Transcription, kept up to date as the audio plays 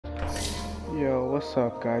Yo, what's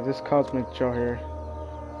up, guys? It's Cosmic Joe here.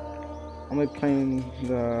 I'm gonna be playing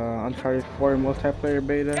the Uncharted 4 multiplayer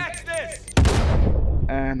beta, Catch this!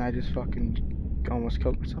 and I just fucking almost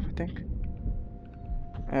killed myself, I think.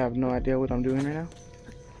 I have no idea what I'm doing right now.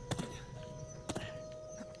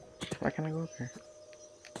 Why can't I go up here?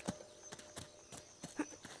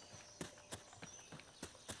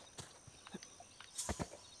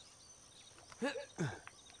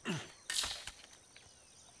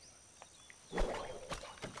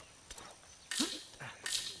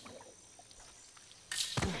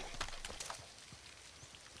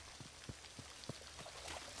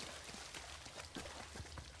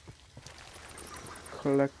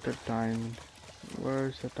 Collect the diamond.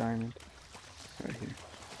 Where's the diamond? Right here.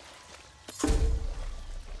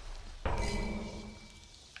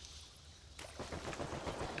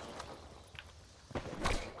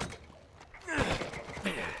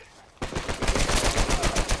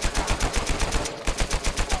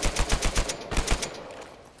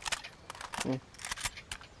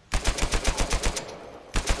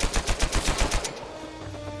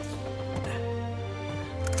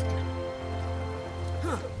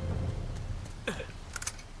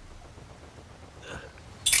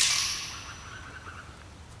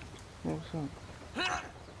 What's up?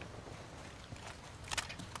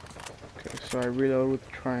 Okay, so I reload with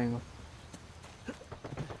the triangle.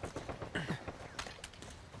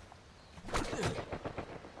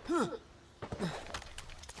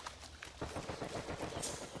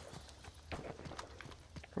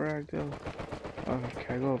 Where'd I go? Oh,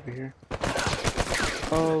 okay, I go over here.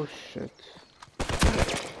 Oh shit.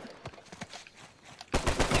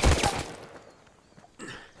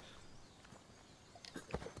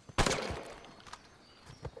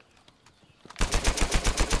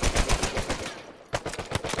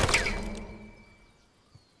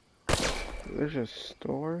 There's a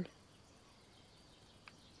store?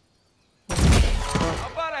 How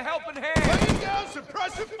about a helping hand? Lay it down,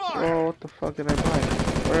 suppressive fire! Oh, what the fuck did I buy?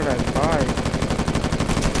 Where did I buy?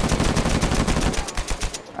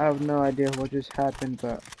 I have no idea what just happened,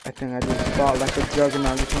 but I think I just bought like a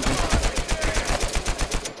juggernaut or something.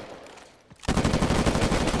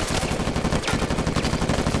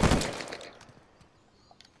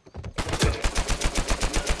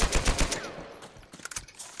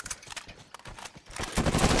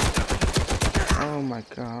 Oh my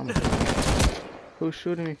god, I'm dying. Who's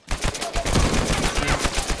shooting me?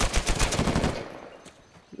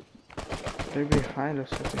 They're behind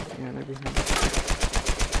us, I think. Yeah, they're behind us.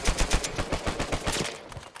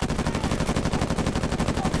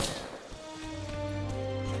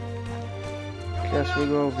 Guess we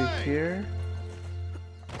go over here.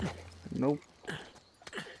 Nope.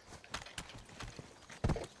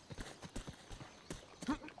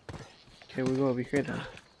 Okay, we go over here then.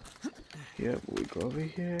 Yep, we go over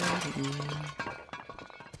here.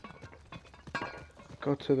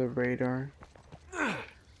 Go to the radar.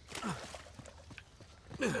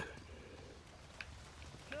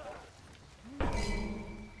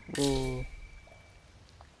 Whoa.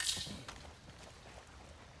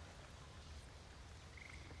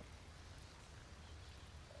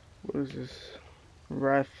 What is this?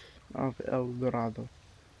 Wrath of El Dorado.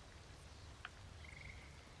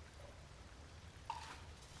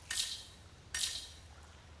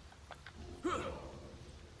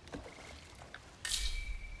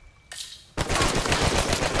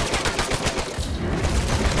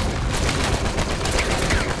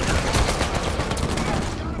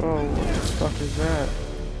 Whoa, what the fuck is that?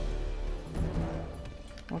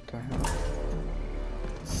 What the hell?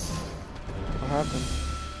 What happened?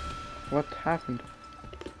 What happened?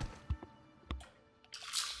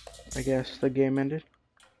 I guess the game ended.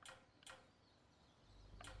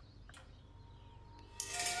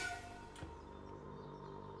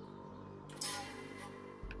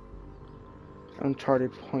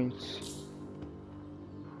 Uncharted points.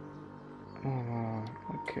 Oh,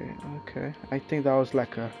 okay. I think that was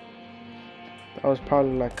like a. That was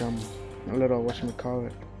probably like a little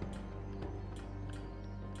whatchamacallit.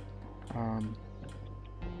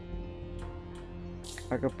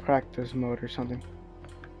 Like a practice mode or something.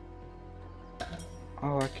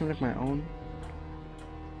 Oh, I can make my own.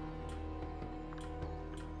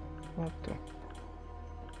 What the?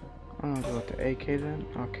 I don't know what the AK then.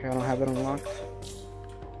 Okay, I don't have it unlocked.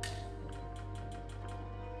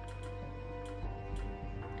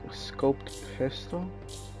 A scoped pistol.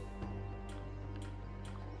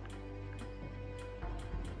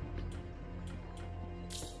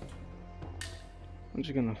 I'm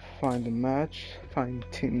just gonna find a match. Find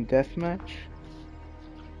team deathmatch.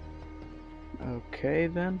 Okay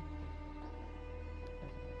then.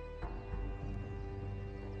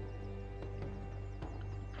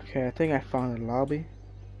 Okay, I think I found a lobby.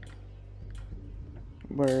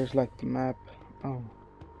 Where's like the map? Oh.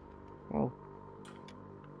 Whoa.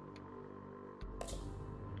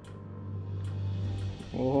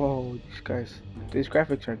 Whoa, these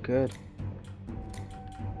graphics are good.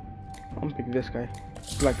 I'm gonna pick this guy.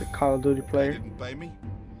 He's like a Call of Duty They player. didn't pay me.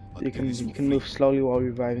 I'd You give you can some move fee. slowly while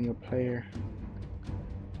reviving a player.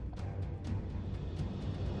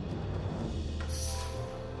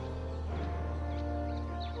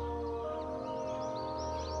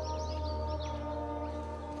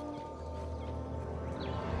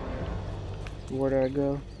 Where do I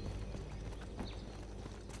go?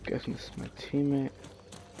 Guessing this is my teammate.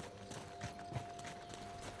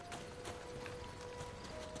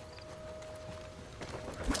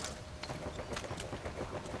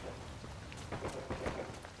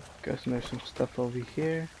 Guessing there's some stuff over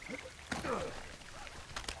here.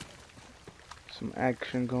 Some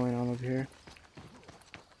action going on over here.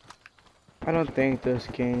 I don't think this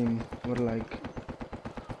game would like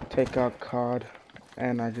take out COD,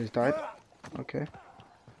 and I just died. Okay.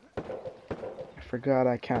 I forgot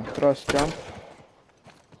I can't thrust jump.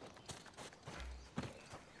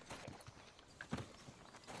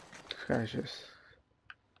 This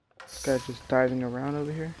guy's just diving around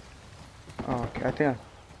over here. Oh, okay. I think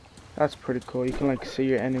that's pretty cool. You can like see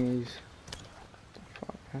your enemies. What the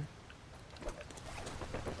fuck, man?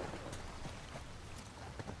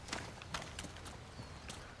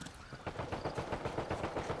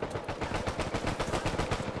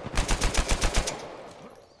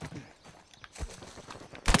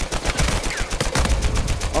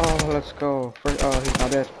 Oh, let's go. First, oh, he's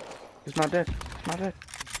not dead. He's not dead. He's not dead.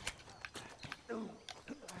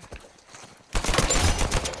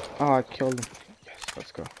 Oh, I killed him. Yes,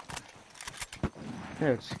 let's go. Yeah,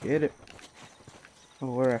 let's get it.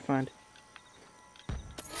 Oh, where did I find?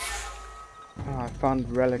 Oh, I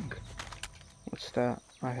found relic. What's that?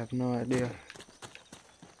 I have no idea.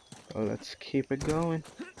 Oh, let's keep it going.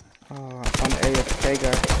 Oh, I found the AFK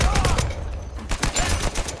guy.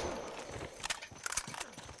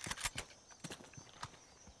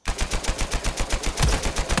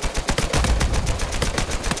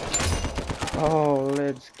 Oh,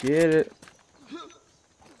 let's get it.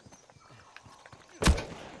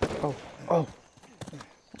 Oh, oh.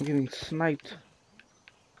 I'm getting sniped.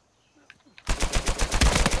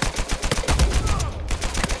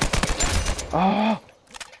 Oh,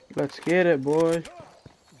 let's get it, boy. I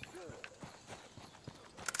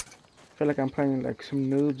feel like I'm playing like some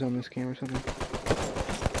noobs on this game or something.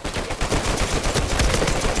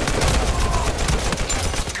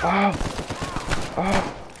 Oh,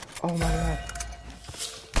 oh, oh my god.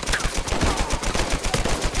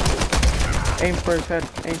 Aim for his head,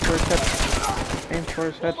 aim for his head, aim for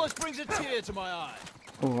his head. Almost brings a tear to my eye.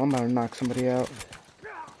 Oh, I'm about to knock somebody out.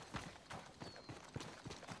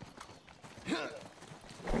 Can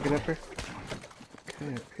I get up here?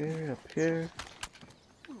 Okay, up here, up here.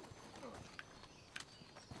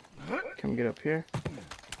 Can we get up here?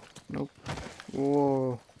 Nope.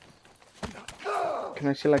 Whoa. Can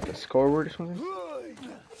I see like a scoreboard or something?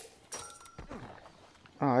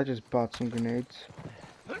 Oh, I just bought some grenades.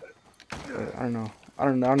 I don't know. I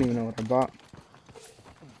don't even know what I bought.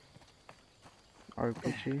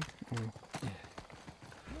 RPG. Oh.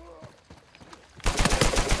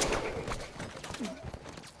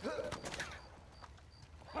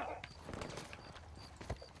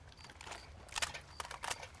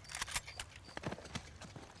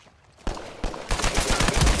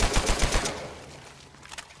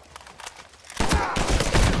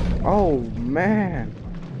 Oh man.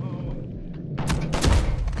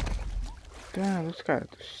 Damn, this guy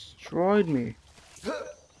destroyed me.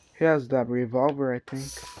 He has that revolver, I think.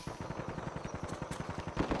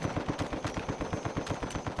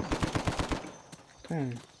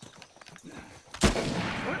 Dang.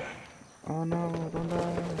 Oh no, don't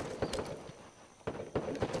die.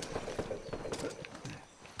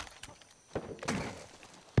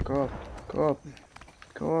 Go up, go up,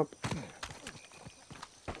 go up.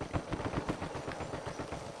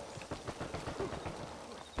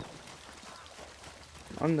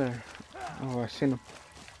 On there. Oh, I seen him.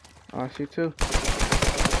 Oh, I see too.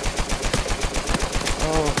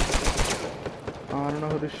 Oh. Oh, I don't know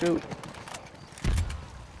who to shoot.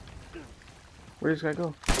 Where does this guy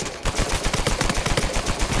go?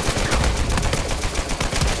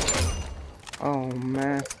 Oh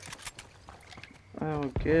man. I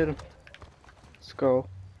don't get him. Let's go.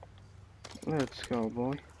 Let's go,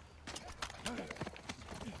 boy.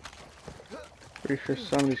 Pretty sure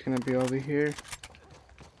somebody's gonna be over here.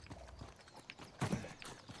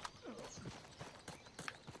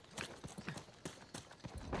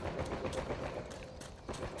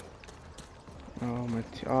 Oh my!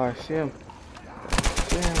 Oh, I see him.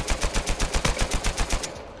 See him.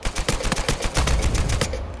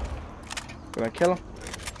 Did I kill him?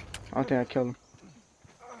 I don't think I killed him.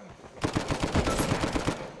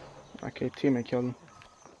 Okay, teammate killed him.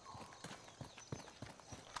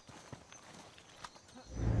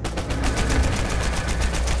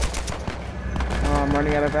 Oh, I'm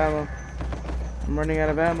running out of ammo. I'm running out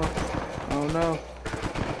of ammo. Oh no.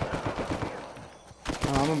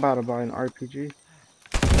 Oh, I'm about to buy an RPG.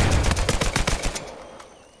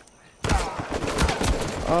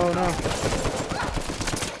 Oh no.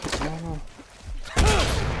 Oh no.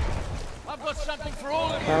 I've got something for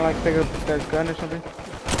all of you. Can I like pick up that gun or something?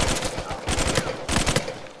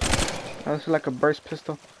 Oh, this is like a burst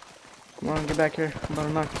pistol. Come on, get back here. I'm about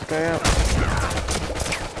to knock this guy out.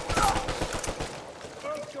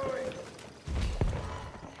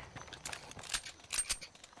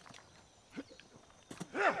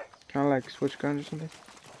 Can I like switch guns or something?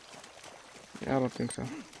 Yeah, I don't think so.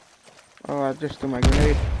 Oh, I just threw my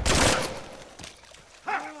grenade.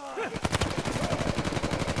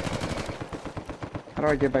 How do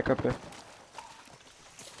I get back up there?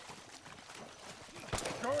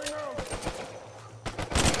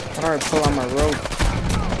 How do I pull on my rope?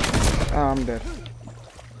 Oh, I'm dead.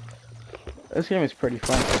 This game is pretty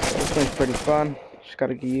fun. This game's pretty fun. Just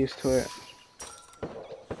gotta get used to it.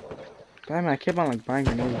 Damn, I keep on like buying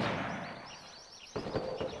grenades.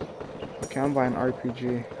 Okay, I'm buying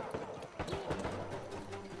RPG.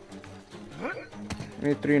 I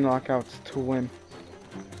need 3 knockouts to win.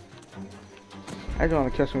 I just want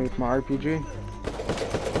to catch me with my RPG.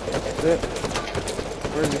 That's it.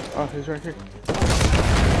 Where is he? Oh, he's right here.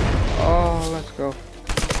 Oh, let's go.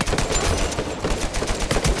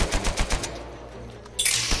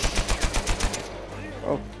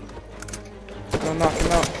 Oh. Don't knock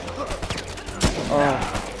him out. Oh.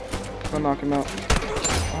 Don't knock him out.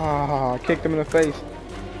 Oh, I kicked him in the face.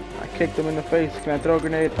 I kicked him in the face. Can I throw a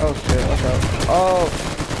grenade? Oh shit, watch out. Oh!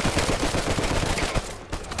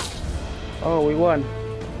 Oh, we won.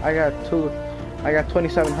 I got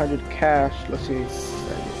 2,700 cash. Let's see.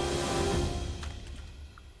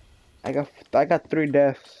 I got 3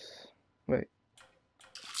 deaths. Wait.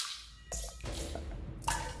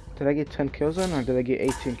 Did I get 10 kills in or did I get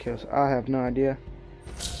 18 kills? I have no idea.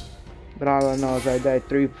 But all I know is I died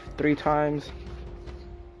three times.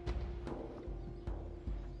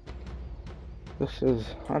 This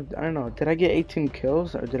is, I don't know, did I get 18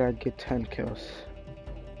 kills or did I get 10 kills?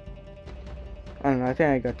 I don't know, I think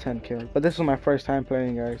I got 10 kills. But this is my first time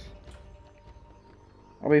playing, guys.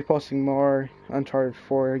 I'll be posting more Uncharted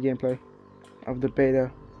 4 gameplay of the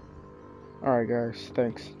beta. Alright guys,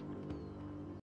 thanks.